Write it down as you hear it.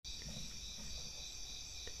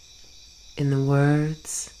In the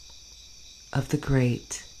words of the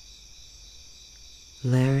great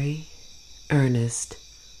Larry Ernest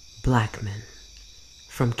Blackman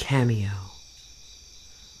from Cameo.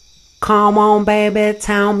 Come on, baby,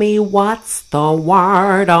 tell me what's the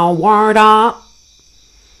word, a word up.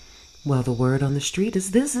 Well, the word on the street is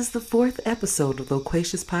this is the 4th episode of the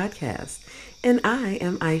Loquacious Podcast, and I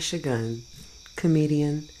am Aisha Gunn,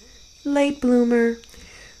 comedian, late bloomer,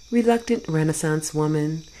 reluctant Renaissance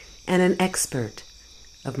woman, and an expert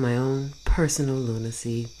of my own personal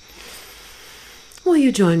lunacy. Will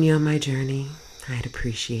you join me on my journey? I'd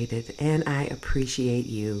appreciate it, and I appreciate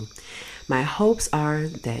you. My hopes are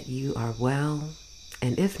that you are well,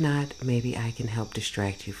 and if not, maybe I can help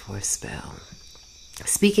distract you for a spell.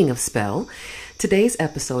 Speaking of spell, today's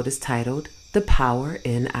episode is titled, The Power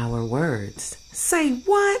in Our Words. Say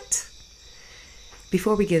what?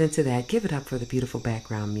 Before we get into that, give it up for the beautiful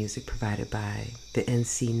background music provided by the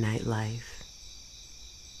NC Nightlife,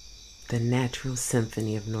 the Natural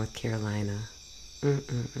Symphony of North Carolina.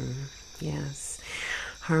 Yes,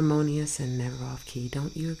 harmonious and never off key.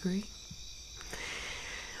 Don't you agree?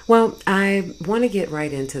 Well, I want to get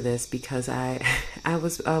right into this because I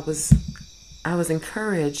was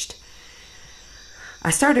encouraged. I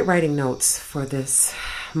started writing notes for this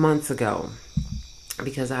months ago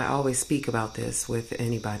because I always speak about this with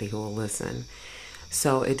anybody who will listen.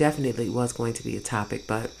 So it definitely was going to be a topic.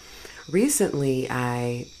 But recently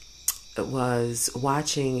I was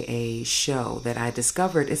watching a show that I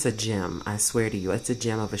discovered. It's a gem, I swear to you. It's a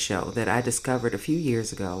gem of a show that I discovered a few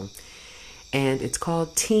years ago. And it's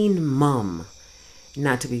called Teen Mom.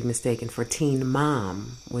 Not to be mistaken for Teen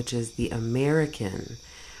Mom, which is the American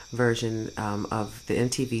version of the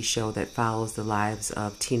MTV show that follows the lives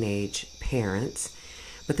of teenage parents.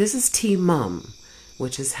 But this is Teen Mom,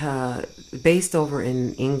 which is based over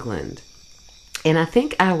in England. And I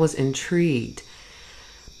think I was intrigued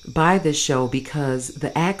by this show because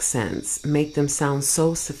the accents make them sound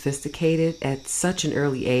so sophisticated at such an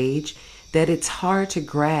early age that it's hard to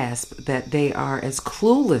grasp that they are as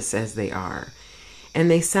clueless as they are. And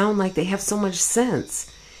they sound like they have so much sense,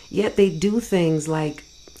 yet they do things like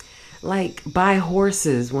buy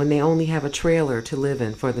horses when they only have a trailer to live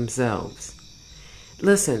in for themselves.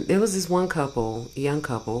 Listen, there was this one couple, young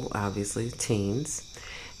couple, obviously, teens,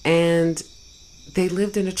 and they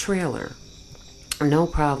lived in a trailer. No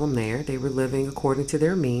problem there. They were living according to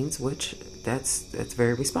their means, which that's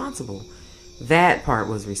very responsible. That part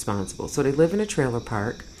was responsible. So they live in a trailer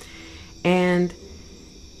park, and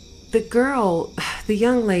the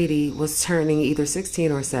young lady was turning either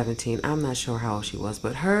 16 or 17. I'm not sure how old she was,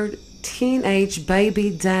 but her teenage baby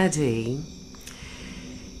daddy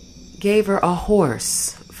gave her a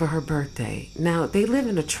horse for her birthday. Now, they live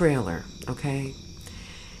in a trailer, okay?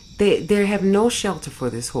 They have no shelter for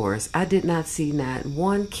this horse. I did not see not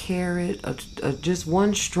one carrot, just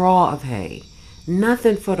one straw of hay.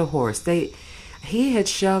 Nothing for the horse. He had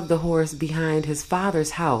shoved the horse behind his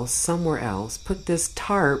father's house somewhere else, put this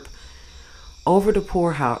tarp over the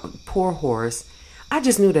poor horse. I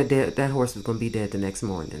just knew that horse was going to be dead the next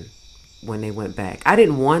morning when they went back. I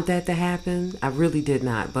didn't want that to happen. I really did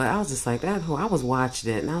not. But I was just like, I was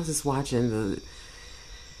watching it, and I was just watching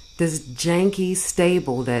this janky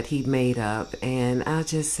stable that he made up, and I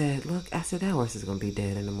just said, look, I said, that horse is going to be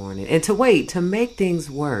dead in the morning. And to make things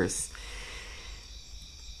worse,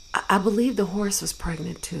 I believe the horse was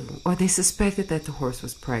pregnant too, or they suspected that the horse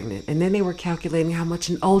was pregnant. And then they were calculating how much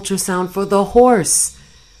an ultrasound for the horse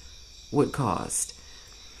would cost.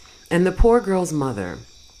 And the poor girl's mother,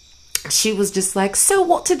 she was just like, so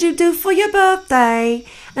what did you do for your birthday?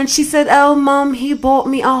 And she said, oh, Mom, he bought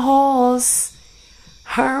me a horse.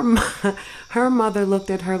 Her mother looked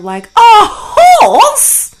at her like, a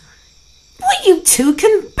horse? Well, you two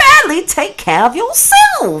can barely take care of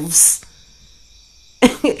yourselves.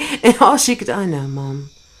 And all she could, I know, Mom.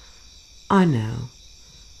 I know.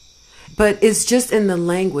 But it's just in the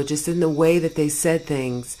language, it's in the way that they said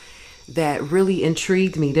things that really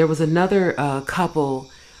intrigued me. There was another couple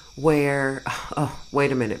where,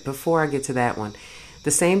 wait a minute, before I get to that one,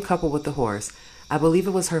 the same couple with the horse, I believe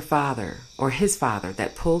it was her father or his father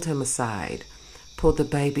that pulled him aside, pulled the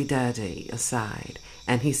baby daddy aside.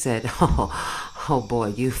 And he said, oh boy,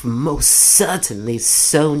 you've most certainly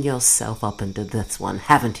sewn yourself up into this one,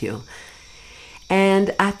 haven't you?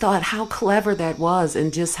 And I thought how clever that was,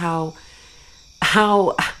 and just how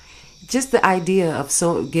just the idea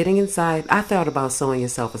of getting inside. I thought about sewing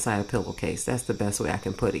yourself inside a pillowcase. That's the best way I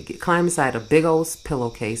can put it. Climb inside a big old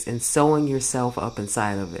pillowcase and sewing yourself up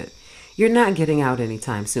inside of it. You're not getting out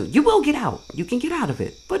anytime soon. You will get out. You can get out of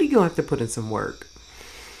it, but you're going to have to put in some work.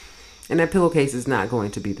 And that pillowcase is not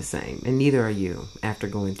going to be the same, and neither are you after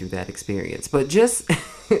going through that experience. But just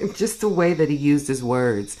just the way that he used his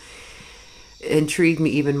words intrigued me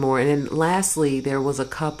even more. And then lastly, there was a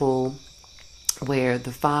couple where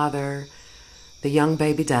the father, the young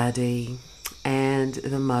baby daddy, and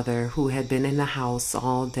the mother, who had been in the house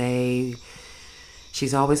all day.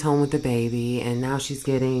 She's always home with the baby, and now she's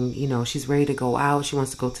getting, she's ready to go out. She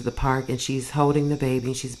wants to go to the park, and she's holding the baby,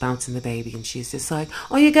 and she's bouncing the baby, and she's just like,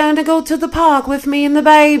 "Oh, you're going to go to the park with me and the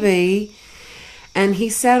baby?" And he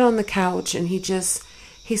sat on the couch, and he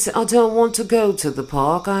said, "I don't want to go to the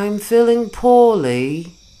park. I'm feeling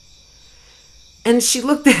poorly." And she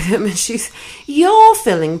looked at him, and she's, "You're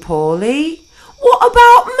feeling poorly? What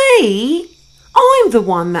about me? I'm the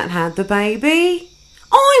one that had the baby.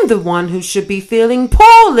 I'm the one who should be feeling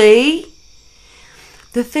poorly."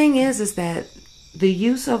 The thing is that the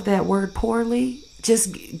use of that word poorly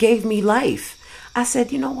just gave me life. I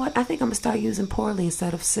said, you know what? I think I'm going to start using poorly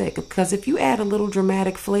instead of sick. Because if you add a little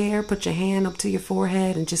dramatic flair, put your hand up to your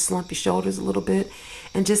forehead and just slump your shoulders a little bit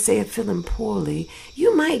and just say I'm feeling poorly,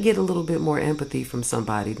 you might get a little bit more empathy from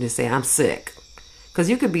somebody to say I'm sick. Because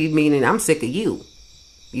you could be meaning I'm sick of you.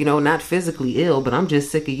 Not physically ill, but I'm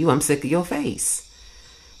just sick of you. I'm sick of your face.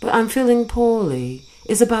 But I'm feeling poorly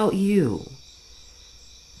is about you.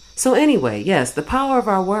 So anyway, yes, the power of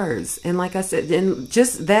our words. And like I said, and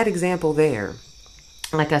just that example there,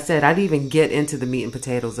 like I said, I'd even get into the meat and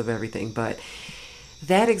potatoes of everything. But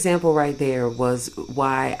that example right there was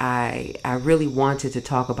why I really wanted to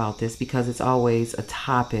talk about this, because it's always a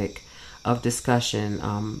topic of discussion.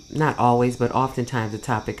 Not always, but oftentimes a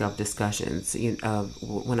topic of discussions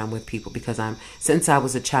when I'm with people, because since I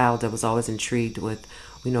was a child, I was always intrigued with,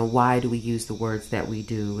 why do we use the words that we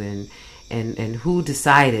do, and who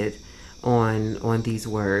decided on these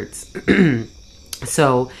words.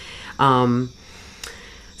 So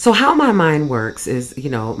how my mind works is,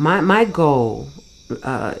 my goal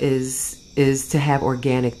is to have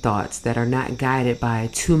organic thoughts that are not guided by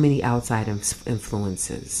too many outside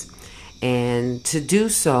influences. And to do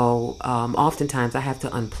so, oftentimes I have to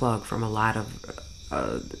unplug from a lot of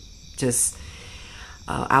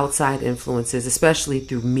outside influences, especially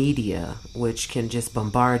through media, which can just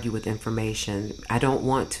bombard you with information. I don't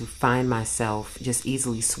want to find myself just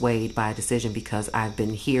easily swayed by a decision because I've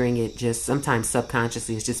been hearing it just sometimes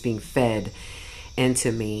subconsciously. It's just being fed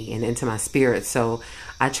into me and into my spirit. So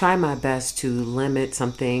I try my best to limit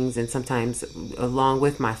some things, and sometimes along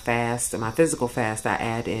with my fast, my physical fast, I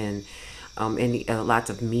add in lots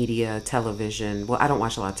of media, television. Well, I don't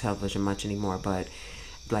watch a lot of television much anymore, but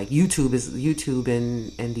like YouTube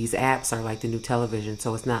and these apps are like the new television,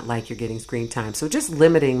 so it's not like you're getting screen time. So just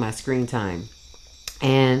limiting my screen time,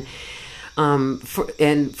 and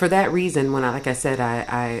for that reason, when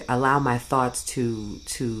I allow my thoughts to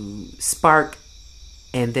spark,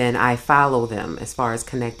 and then I follow them as far as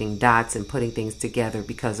connecting dots and putting things together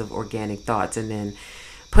because of organic thoughts, and then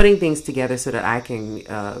putting things together so that I can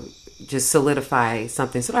just solidify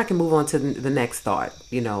something so that I can move on to the next thought,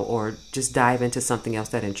 or just dive into something else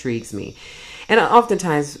that intrigues me. And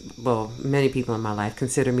oftentimes, many people in my life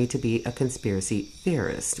consider me to be a conspiracy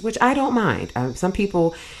theorist, which I don't mind. Some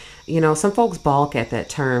people, some folks balk at that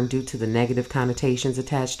term due to the negative connotations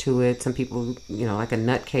attached to it. Some people, like a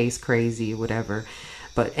nutcase, crazy, whatever.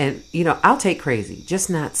 But, I'll take crazy, just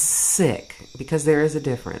not sick, because there is a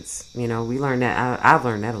difference. We learned that. I've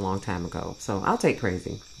learned that a long time ago. So I'll take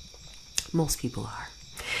crazy. Most people are.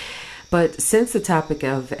 But since the topic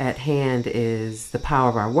at hand is the power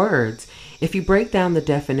of our words, if you break down the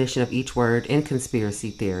definition of each word in conspiracy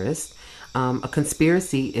theorists, a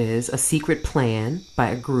conspiracy is a secret plan by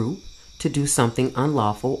a group to do something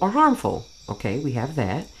unlawful or harmful. Okay, we have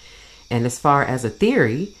that. And as far as a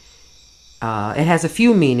theory, it has a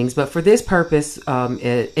few meanings, but for this purpose,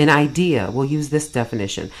 an idea, we'll use this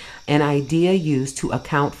definition, an idea used to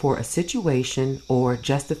account for a situation or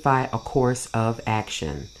justify a course of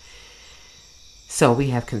action. So we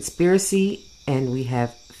have conspiracy and we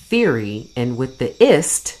have theory, and with the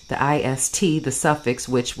ist, the ist, the suffix,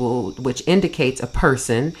 which indicates a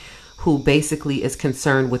person who basically is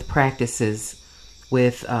concerned with practices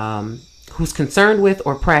with who's concerned with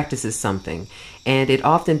or practices something. And it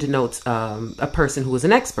often denotes a person who is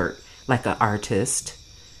an expert, like an artist,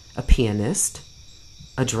 a pianist,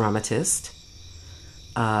 a dramatist.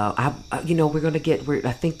 I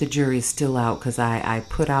think the jury is still out because I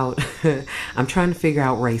put out, I'm trying to figure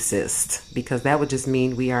out racist, because that would just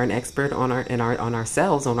mean we are an expert on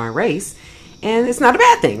ourselves, on our race. And it's not a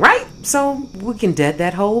bad thing, right? So we can dead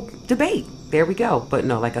that whole debate. There we go. But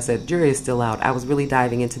no, like I said, jury is still out. I was really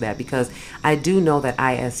diving into that because I do know that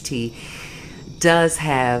IST does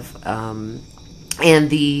have, and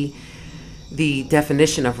the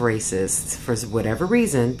definition of racist, for whatever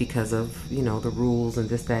reason, because of, the rules and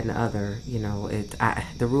this, that, and the other,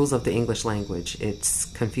 the rules of the English language, it's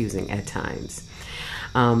confusing at times.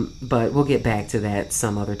 But we'll get back to that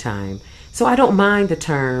some other time. So I don't mind the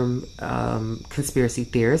term conspiracy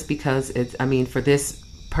theorist, because for this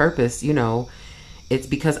purpose, it's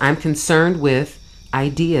because I'm concerned with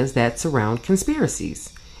ideas that surround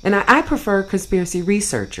conspiracies. And I prefer conspiracy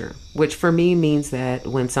researcher, which for me means that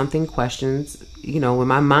when something questions, when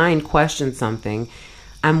my mind questions something,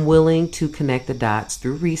 I'm willing to connect the dots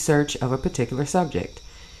through research of a particular subject.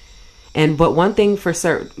 But one thing is for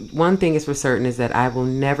certain is that I will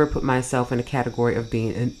never put myself in a category of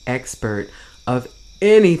being an expert of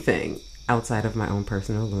anything outside of my own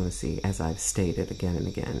personal lunacy, as I've stated again and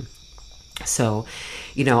again. So,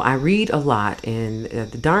 I read a lot in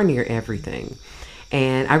darn near everything.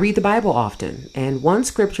 And I read the Bible often. And one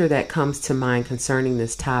scripture that comes to mind concerning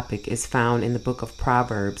this topic is found in the book of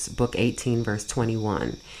Proverbs, book 18, verse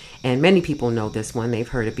 21. And many people know this one. They've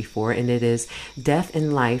heard it before. And it is, "Death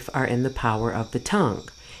and life are in the power of the tongue,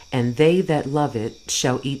 and they that love it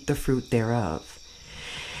shall eat the fruit thereof."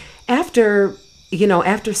 After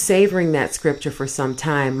savoring that scripture for some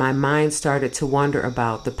time, my mind started to wonder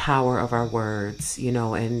about the power of our words,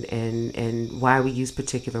 and why we use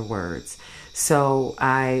particular words. So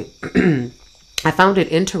I found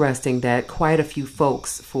it interesting that quite a few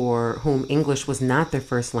folks for whom English was not their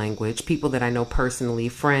first language, people that I know personally,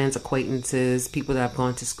 friends, acquaintances, people that I've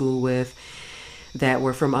gone to school with that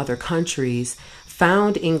were from other countries,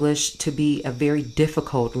 found English to be a very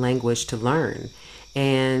difficult language to learn.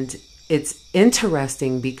 And it's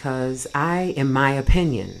interesting because in my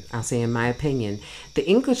opinion, the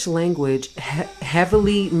English language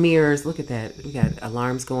heavily mirrors, look at that, we got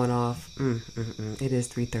alarms going off. It is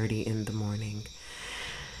 3:30 in the morning.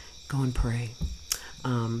 Go and pray.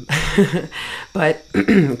 But,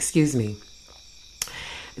 excuse me.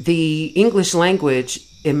 The English language,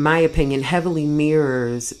 in my opinion, heavily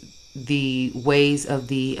mirrors the ways of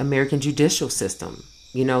the American judicial system.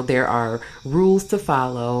 There are rules to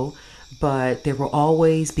follow, but there will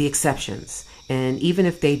always be exceptions. And even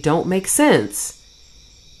if they don't make sense,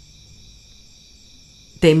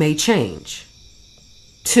 they may change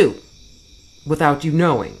too, without you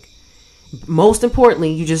knowing. Most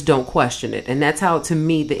importantly, you just don't question it. And that's how, to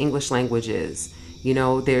me, the English language is.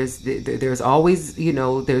 There's always,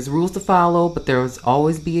 there's rules to follow, but there's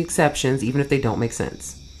always be exceptions, even if they don't make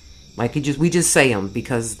sense. Like we just say them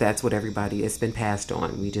because that's what it's been passed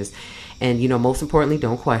on. Most importantly,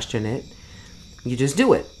 don't question it. You just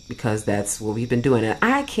do it because that's what we've been doing. And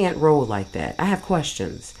I can't roll like that. I have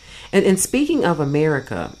questions. And speaking of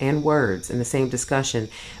America and words in the same discussion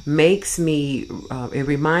it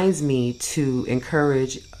reminds me to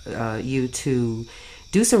encourage you to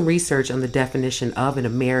do some research on the definition of an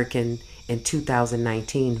American in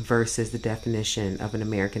 2019 versus the definition of an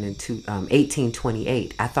American in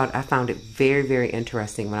 1828. I found it very, very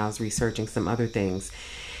interesting when I was researching some other things.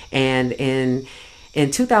 And in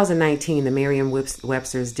 2019, the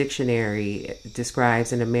Merriam-Webster's dictionary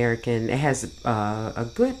describes an American. It has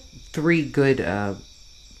three good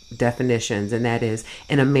definitions, and that is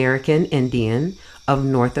an American Indian of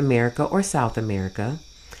North America or South America.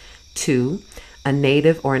 2, a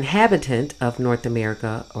native or inhabitant of North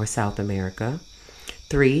America or South America.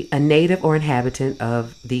 3, a native or inhabitant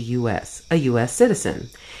of the U.S., a U.S. citizen.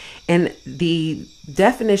 And the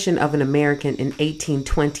definition of an American in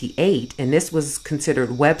 1828, and this was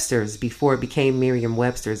considered Webster's before it became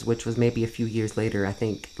Merriam-Webster's, which was maybe a few years later, I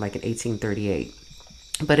think like in 1838.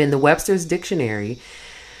 But in the Webster's dictionary,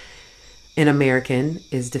 an American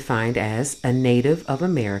is defined as a native of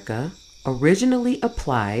America, originally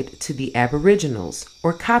applied to the Aboriginals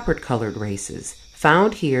or copper-colored races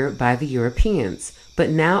found here by the Europeans,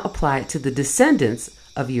 but now applied to the descendants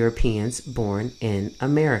of Europeans born in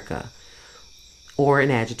America, or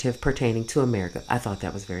an adjective pertaining to America. I thought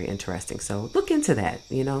that was very interesting. So look into that,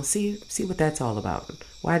 see what that's all about.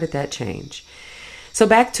 Why did that change? So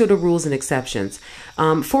back to the rules and exceptions.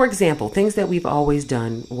 For example, things that we've always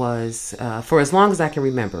done was, for as long as I can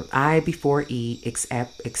remember, I before E,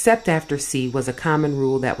 except after C was a common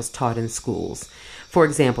rule that was taught in schools. For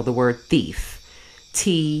example, the word thief,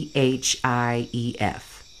 Thief,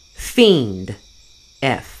 fiend,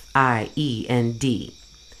 Fiend,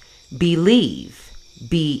 believe,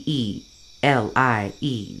 Believe.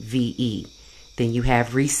 Then you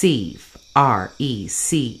have receive,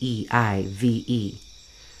 Receive.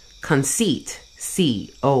 Conceit,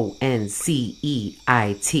 Conceit.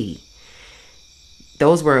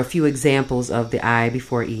 those were a few examples of the I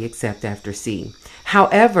before E except after C.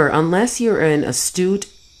 However, unless you're an astute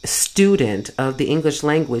student of the English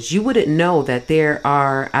language, you wouldn't know that there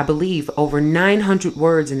are, I believe, over 900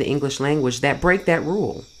 words in the English language that break that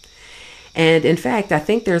rule. And in fact, I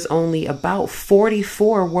think there's only about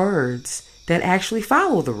 44 words that actually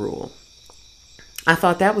follow the rule. I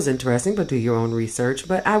thought that was interesting, but do your own research.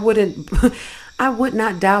 But I would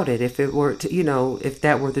not doubt it if it were to, if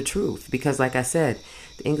that were the truth. Because like I said,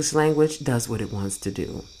 the English language does what it wants to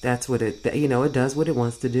do. That's what it does what it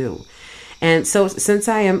wants to do. And so since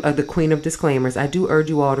I am the queen of disclaimers, I do urge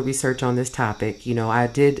you all to research on this topic. I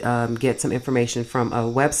did get some information from a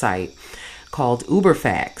website called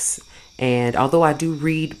UberFacts. And although I do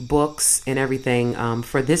read books and everything,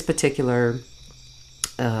 for this particular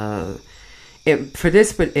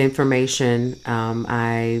information,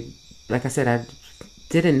 like I said, I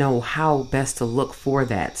didn't know how best to look for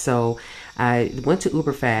that. So I went to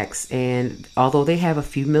UberFacts, and although they have a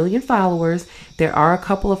few million followers, there are a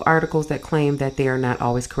couple of articles that claim that they are not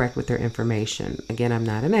always correct with their information. Again, I'm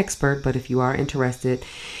not an expert, but if you are interested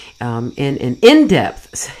in an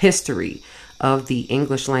in-depth history of the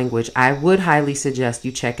English language, I would highly suggest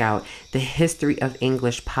you check out the History of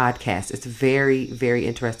English podcast. It's a very, very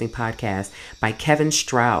interesting podcast by Kevin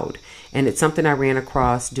Stroud. And it's something I ran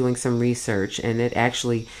across doing some research, and it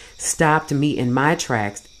actually stopped me in my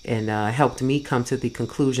tracks and helped me come to the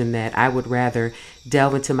conclusion that I would rather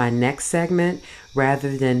delve into my next segment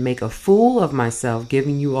rather than make a fool of myself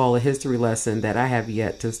giving you all a history lesson that I have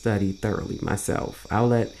yet to study thoroughly myself. I'll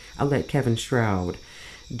let Kevin Stroud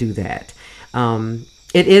do that.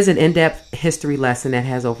 It is an in-depth history lesson that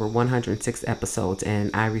has over 106 episodes, and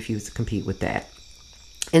I refuse to compete with that.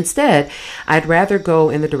 Instead, I'd rather go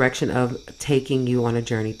in the direction of taking you on a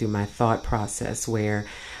journey through my thought process, where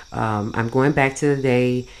I'm going back to the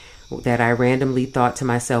day that I randomly thought to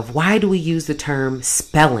myself, why do we use the term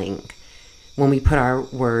spelling when we put our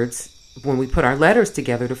letters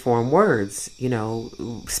together to form words?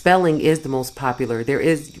 Spelling is the most popular.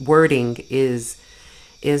 Wording is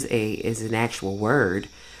an actual word,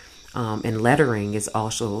 and lettering is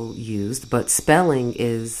also used, but spelling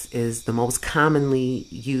is the most commonly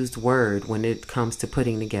used word when it comes to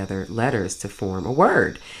putting together letters to form a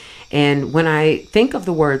word. And when I think of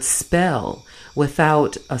the word spell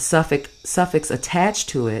without a suffix attached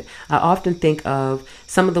to it, I often think of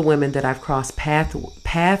some of the women that I've crossed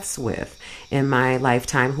paths with in my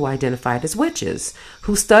lifetime who identified as witches,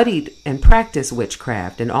 who studied and practiced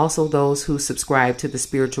witchcraft, and also those who subscribe to the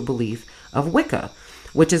spiritual belief of Wicca,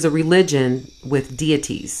 which is a religion with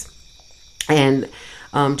deities. And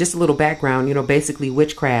just a little background, basically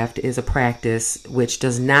witchcraft is a practice which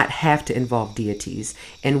does not have to involve deities,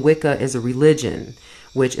 and Wicca is a religion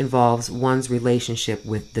which involves one's relationship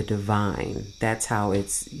with the divine. That's how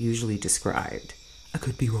it's usually described. I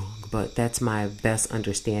could be wrong, but that's my best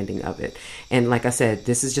understanding of it. And like I said,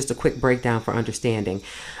 this is just a quick breakdown for understanding.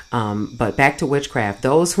 But back to witchcraft,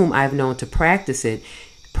 those whom I've known to practice it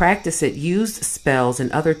used spells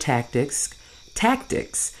and other tactics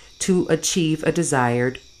to achieve a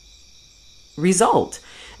desired result,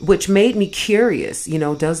 which made me curious.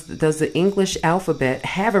 Does the English alphabet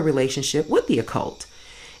have a relationship with the occult?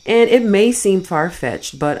 And it may seem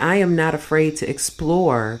far-fetched, but I am not afraid to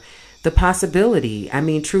explore the possibility. I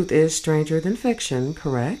mean, truth is stranger than fiction,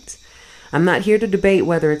 correct? I'm not here to debate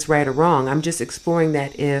whether it's right or wrong. I'm just exploring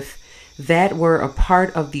that if that were a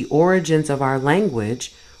part of the origins of our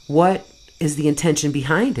language, what is the intention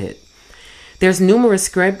behind it? There's numerous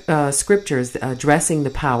scriptures addressing the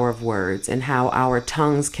power of words and how our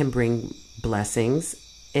tongues can bring blessings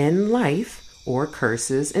in life or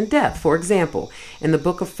curses in death. For example, in the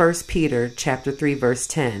book of 1 Peter chapter 3, verse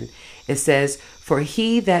 10, it says, "For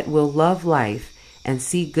he that will love life and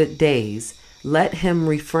see good days, let him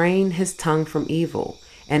refrain his tongue from evil,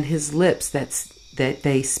 and his lips that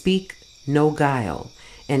they speak no guile."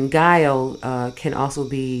 And guile can also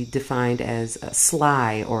be defined as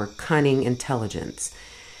sly or cunning intelligence,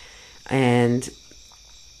 and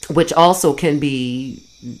which also can be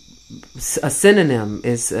a synonym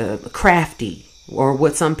is crafty, or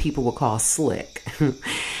what some people will call slick.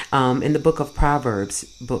 In the book of Proverbs,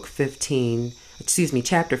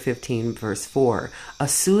 chapter 15, verse 4, "A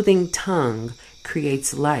soothing tongue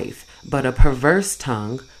creates life, but a perverse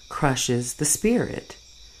tongue crushes the spirit."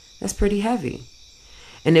 That's pretty heavy.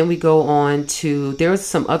 And then we go on to, there was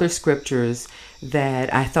some other scriptures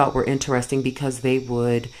that I thought were interesting because they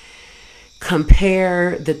would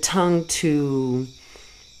compare the tongue to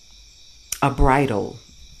a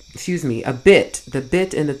bit, the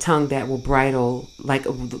bit in the tongue that will bridle, like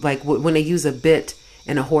when they use a bit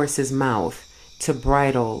in a horse's mouth to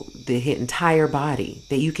bridle the entire body,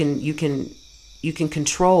 that you can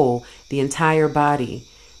control the entire body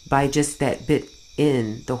by just that bit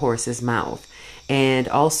in the horse's mouth. And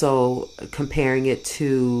also comparing it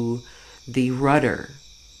to the rudder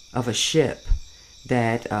of a ship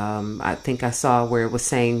that I think I saw where it was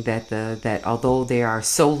saying that that although they are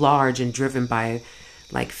so large and driven by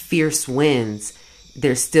like fierce winds,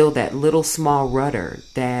 there's still that little small rudder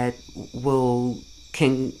that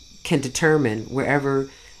can determine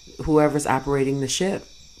whoever's operating the ship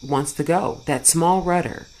wants to go. That small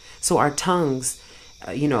rudder. So our tongues,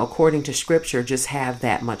 according to scripture, just have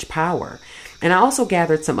that much power. And I also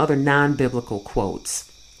gathered some other non-biblical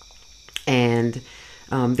quotes. And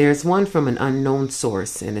there's one from an unknown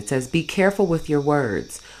source, and it says, "Be careful with your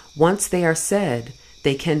words. Once they are said,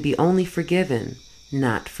 they can be only forgiven,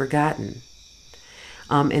 not forgotten."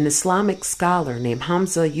 An Islamic scholar named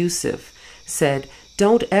Hamza Yusuf said,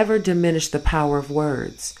 "Don't ever diminish the power of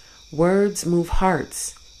words. Words move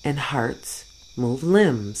hearts, and hearts move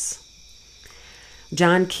limbs."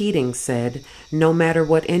 John Keating said, "No matter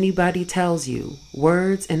what anybody tells you,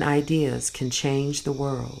 words and ideas can change the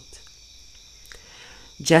world."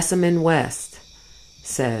 Jessamine West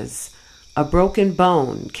says, "A broken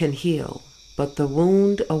bone can heal, but the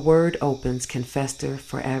wound a word opens can fester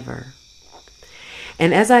forever."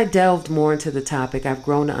 And as I delved more into the topic, I've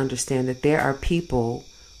grown to understand that there are people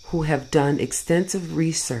who have done extensive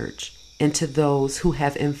research into those who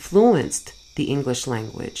have influenced the English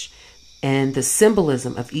language and the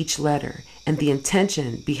symbolism of each letter and the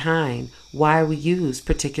intention behind why we use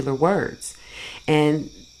particular words. And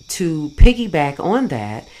to piggyback on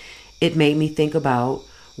that, it made me think about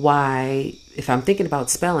why, if I'm thinking about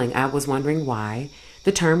spelling, I was wondering why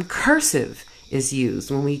the term cursive is used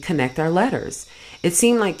when we connect our letters. It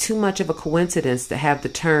seemed like too much of a coincidence to have the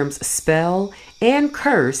terms spell and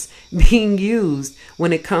curse being used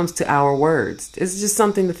when it comes to our words. It's just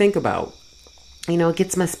something to think about. It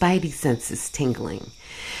gets my spidey senses tingling.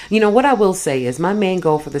 What I will say is my main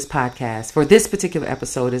goal for this podcast, for this particular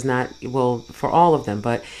episode, is not, well, for all of them,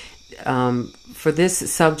 but for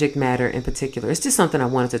this subject matter in particular, it's just something I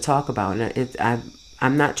wanted to talk about. And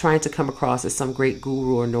I'm not trying to come across as some great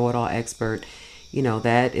guru or know-it-all expert.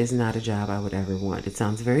 That is not a job I would ever want. It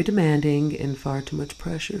sounds very demanding and far too much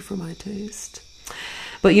pressure for my taste.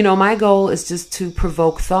 But, my goal is just to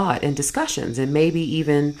provoke thought and discussions, and maybe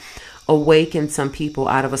even awaken some people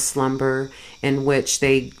out of a slumber in which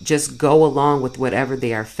they just go along with whatever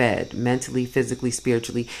they are fed, mentally, physically,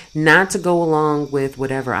 spiritually, not to go along with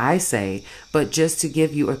whatever I say, but just to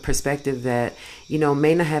give you a perspective that,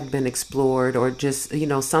 may not have been explored, or just,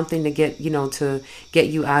 something to get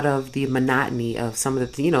you out of the monotony of some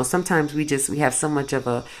of the, sometimes we have so much of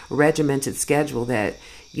a regimented schedule that,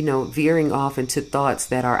 veering off into thoughts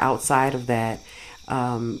that are outside of that,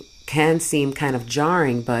 can seem kind of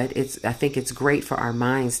jarring, but I think it's great for our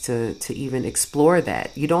minds to even explore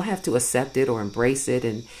that. You don't have to accept it or embrace it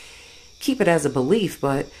and keep it as a belief,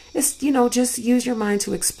 but it's, just use your mind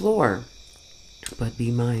to explore, but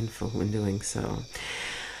be mindful when doing so.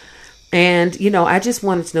 And, I just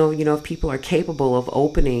wanted to know, if people are capable of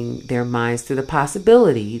opening their minds to the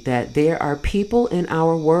possibility that there are people in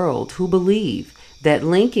our world who believe that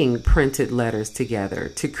linking printed letters together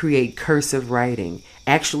to create cursive writing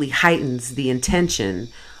actually heightens the intention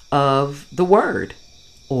of the word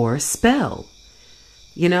or spell.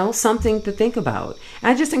 Something to think about.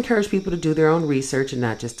 I just encourage people to do their own research and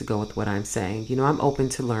not just to go with what I'm saying. I'm open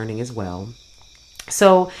to learning as well.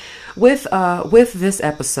 So with this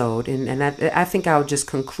episode, and I think I'll just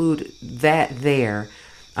conclude that there,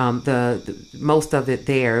 the most of it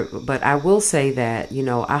there. But I will say that,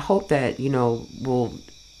 I hope that,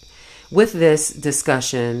 with this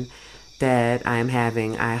discussion that I'm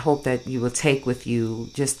having, I hope that you will take with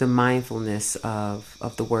you just the mindfulness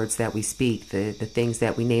of the words that we speak, the things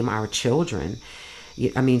that we name our children.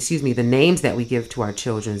 The names that we give to our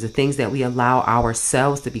children, the things that we allow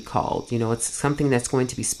ourselves to be called. It's something that's going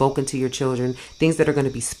to be spoken to your children, things that are going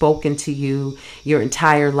to be spoken to you your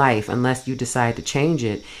entire life, unless you decide to change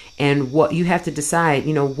it. And what you have to decide,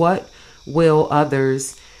 what will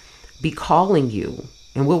others be calling you?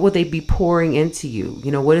 And what will they be pouring into you?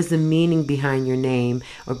 What is the meaning behind your name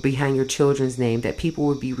or behind your children's name that people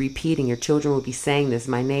will be repeating? Your children will be saying this,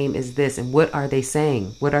 my name is this. And what are they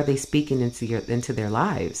saying? What are they speaking into their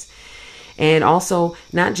lives? And also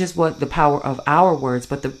not just what the power of our words,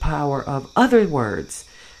 but the power of other words,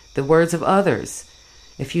 the words of others.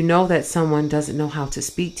 If you know that someone doesn't know how to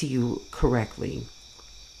speak to you correctly,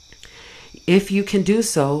 if you can do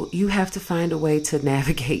so, you have to find a way to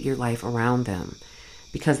navigate your life around them,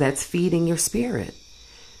 because that's feeding your spirit.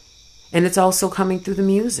 And it's also coming through the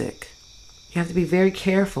music. You have to be very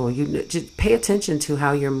careful. You just pay attention to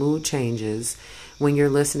how your mood changes when you're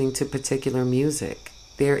listening to particular music.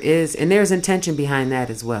 There's intention behind that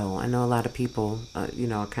as well. I know a lot of people,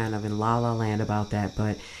 are kind of in la la land about that,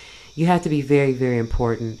 but you have to be very, very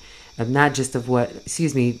important of not just of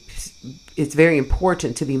it's very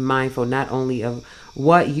important to be mindful not only of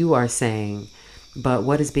what you are saying, but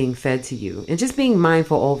what is being fed to you. And just being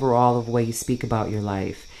mindful overall of the way you speak about your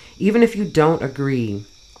life. Even if you don't agree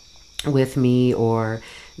with me or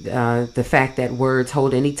the fact that words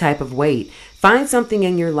hold any type of weight, find something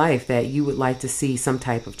in your life that you would like to see some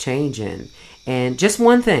type of change in. And just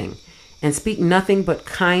one thing. And speak nothing but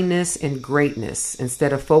kindness and greatness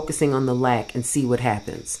instead of focusing on the lack and see what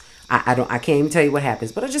happens. I can't even tell you what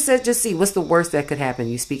happens, but I just said, just see what's the worst that could happen.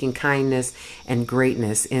 You speaking kindness and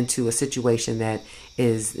greatness into a situation that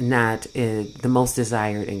is not the most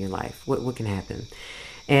desired in your life. What can happen?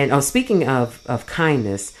 And speaking of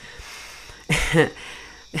kindness,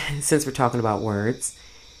 since we're talking about words,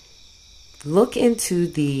 look into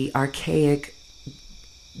the archaic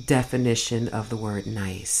definition of the word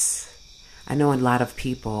nice. I know a lot of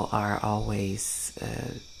people are always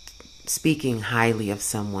speaking highly of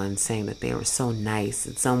someone, saying that they were so nice,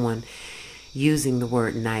 and someone using the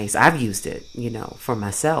word nice. I've used it, for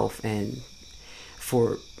myself and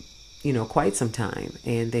for, quite some time.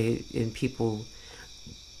 And people,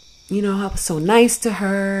 I was so nice to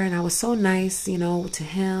her and I was so nice, to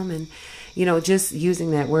him, and, just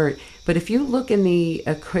using that word. But if you look in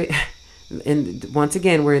and once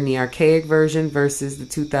again, we're in the archaic version versus the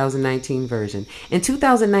 2019 version. In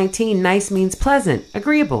 2019, nice means pleasant,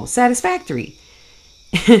 agreeable, satisfactory.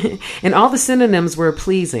 And all the synonyms were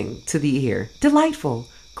pleasing to the ear, delightful,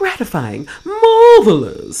 gratifying,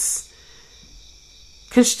 marvelous.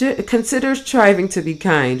 Consider striving to be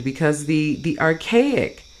kind, because the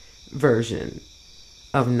archaic version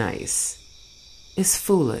of nice is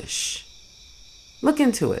foolish. Look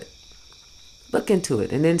into it.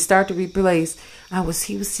 And then start to replace,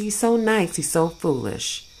 he's so nice, he's so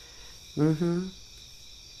foolish.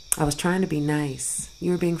 I was trying to be nice.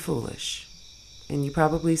 You were being foolish. And you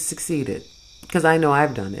probably succeeded, because I know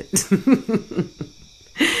I've done it.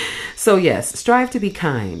 So yes, strive to be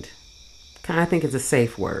kind. I think it's a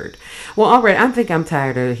safe word. Well, all right, I think I'm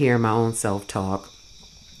tired of hearing my own self-talk.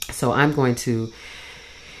 So I'm going to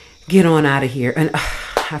get on out of here. And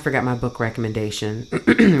I forgot my book recommendation.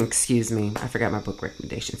 Excuse me. I forgot my book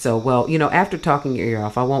recommendation. So, after talking your ear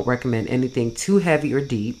off, I won't recommend anything too heavy or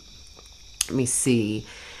deep. Let me see.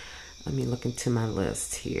 Let me look into my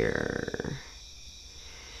list here.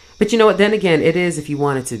 But you know what? Then again, it is, if you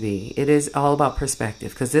want it to be, it is all about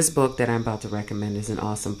perspective. Because this book that I'm about to recommend is an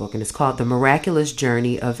awesome book. And it's called The Miraculous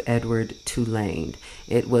Journey of Edward Tulane.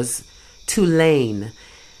 It was Tulane.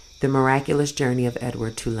 The Miraculous Journey of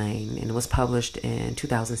Edward Tulane, and it was published in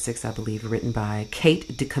 2006, I believe, written by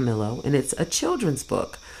Kate DiCamillo, and it's a children's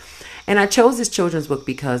book. And I chose this children's book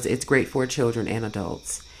because it's great for children and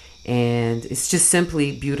adults, and it's just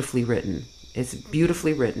simply beautifully written. It's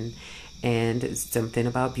beautifully written, and it's something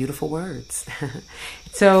about beautiful words.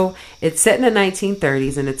 So it's set in the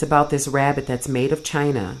 1930s, and it's about this rabbit that's made of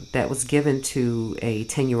china that was given to a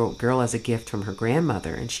 10-year-old girl as a gift from her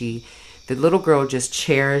grandmother, and the little girl just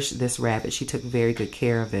cherished this rabbit. She took very good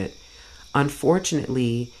care of it.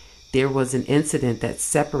 Unfortunately, there was an incident that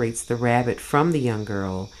separates the rabbit from the young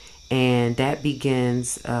girl, and that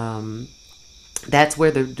begins, that's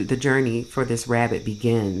where the journey for this rabbit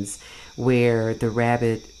begins, where the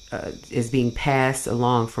rabbit is being passed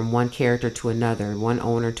along from one character to another, one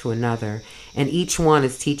owner to another, and each one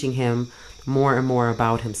is teaching him more and more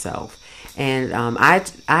about himself. And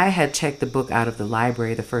I had checked the book out of the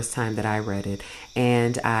library the first time that I read it,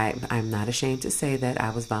 and I'm not ashamed to say that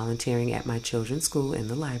I was volunteering at my children's school in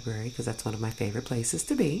the library, because that's one of my favorite places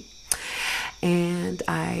to be. And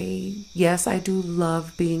yes, I do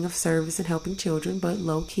love being of service and helping children, but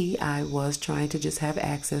low-key, I was trying to just have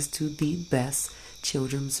access to the best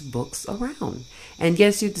children's books around. And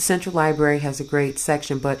yes, the Central Library has a great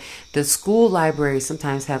section, but the school libraries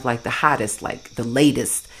sometimes have like the hottest, like the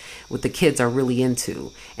latest, what the kids are really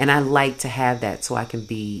into. And I like to have that so I can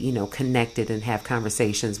be, connected and have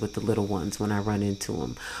conversations with the little ones when I run into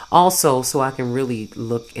them. Also, so I can really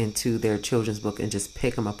look into their children's book and just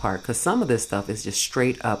pick them apart, because some of this stuff is just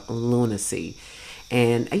straight up lunacy.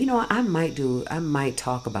 And, I might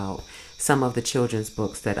talk about some of the children's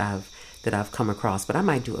books that I've come across, but I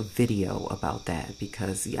might do a video about that,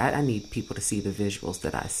 because I need people to see the visuals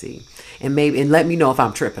that I see, and let me know if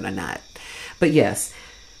I'm tripping or not. But yes,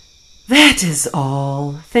 that is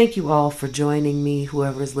all. Thank you all for joining me,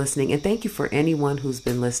 whoever is listening. And thank you for anyone who's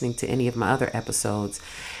been listening to any of my other episodes.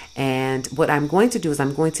 And what I'm going to do is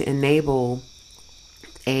I'm going to enable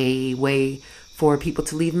a way for people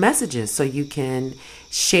to leave messages, so you can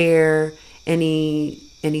share any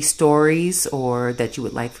stories or that you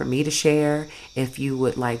would like for me to share. If you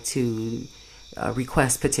would like to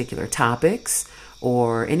request particular topics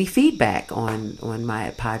or any feedback on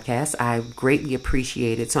my podcast, I greatly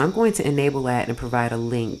appreciate it. So I'm going to enable that and provide a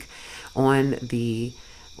link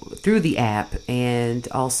through the app and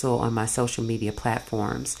also on my social media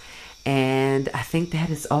platforms. And I think that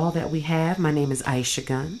is all that we have. My name is Aisha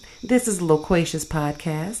Gunn. This is Loquacious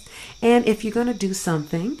Podcast. And if you're going to do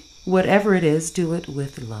something, whatever it is, do it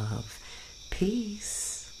with love. Peace.